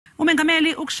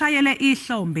Umengameli ukushayele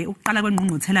ihlombe ukuqala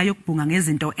kwengqungquthela yokubhunga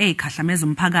ngezinto ezikhahlameza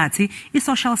uMphakathi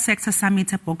iSocial Sector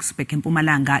Summit eBoksburg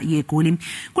eMpumalanga yeGoli.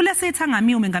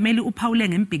 Kulesithangami uMengameli uphawule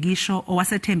ngemibhikisho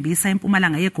owase Tembisa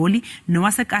eMpumalanga yeGoli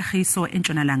nowase Kagiso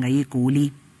eNtshonalanga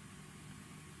yeGoli.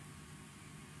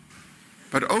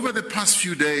 But over the past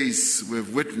few days,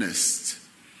 we've witnessed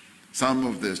some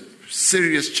of the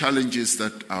serious challenges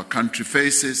that our country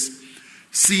faces,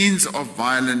 scenes of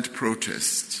violent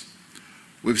protest.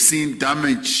 We've seen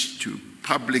damage to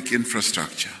public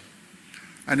infrastructure.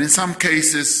 And in some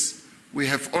cases, we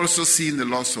have also seen the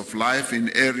loss of life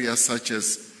in areas such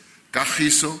as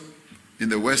Kagiso in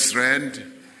the West Rand,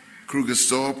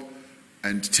 Kulesithangami,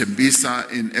 and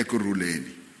Tembisa in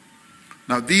Ekurhuleni.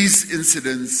 Now, these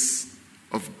incidents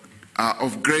are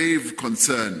of grave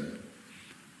concern,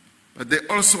 but they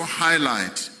also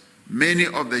highlight many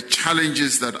of the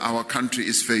challenges that our country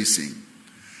is facing.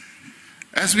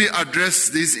 As we address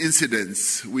these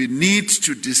incidents, we need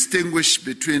to distinguish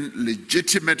between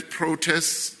legitimate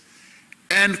protests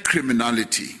and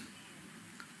criminality,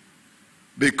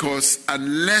 because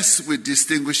unless we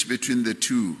distinguish between the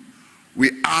two,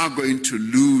 we are going to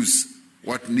lose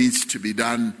what needs to be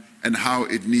done and how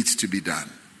it needs to be done.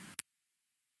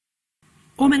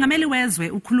 Umengameli wezwe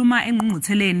ukhuluma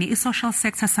engqungqutheleni iSocial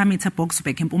Sector Summit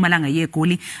eBoksburg eMpumalanga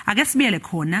yeGoli. Ake sibiyele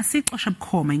khona sixoshe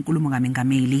bukhoma inkulumo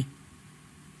kaMengameli.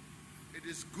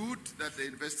 It is good that the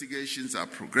investigations are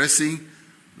progressing,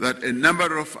 that a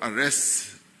number of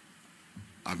arrests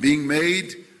are being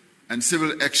made, and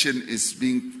civil action is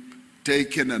being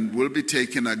taken and will be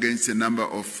taken against a number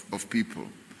of people.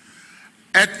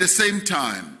 At the same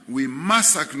time, we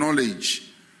must acknowledge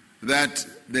that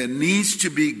there needs to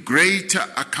be greater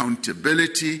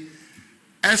accountability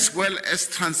as well as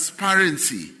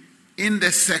transparency in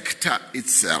the sector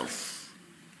itself.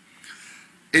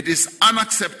 It is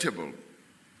unacceptable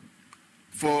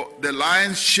for the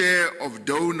lion's share of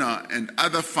donor and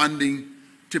other funding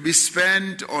to be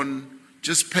spent on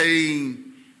just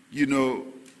paying,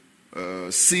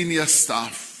 senior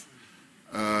staff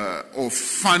or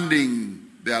funding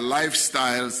their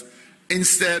lifestyles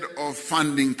instead of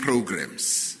funding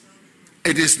programs.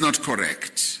 It is not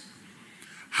correct.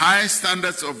 High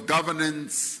standards of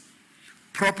governance,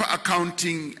 proper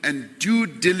accounting, and due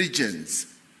diligence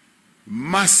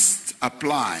must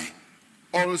apply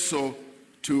also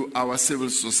to our civil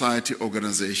society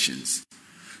organizations.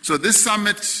 So this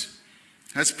summit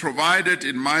has provided,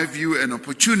 in my view, an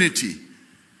opportunity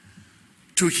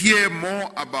to hear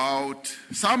more about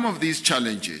some of these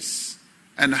challenges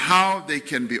and how they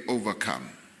can be overcome.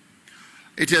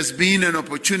 It has been an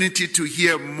opportunity to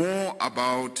hear more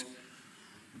about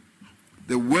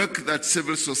the work that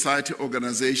civil society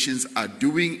organizations are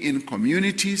doing in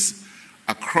communities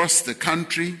across the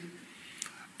country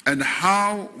and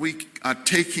how we are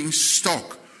taking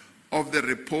stock of the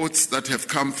reports that have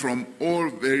come from all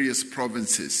various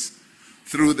provinces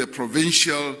through the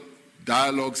provincial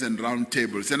dialogues and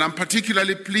roundtables. And I'm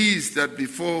particularly pleased that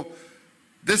before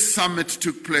this summit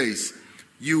took place,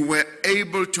 you were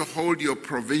able to hold your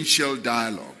provincial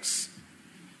dialogues.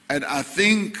 And I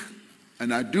think,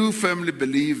 and I do firmly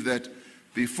believe that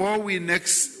before we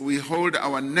hold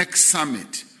our next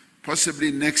summit,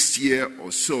 possibly next year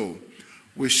or so,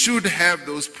 we should have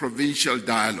those provincial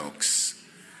dialogues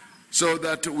so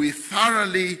that we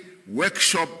thoroughly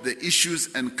workshop the issues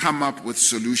and come up with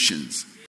solutions.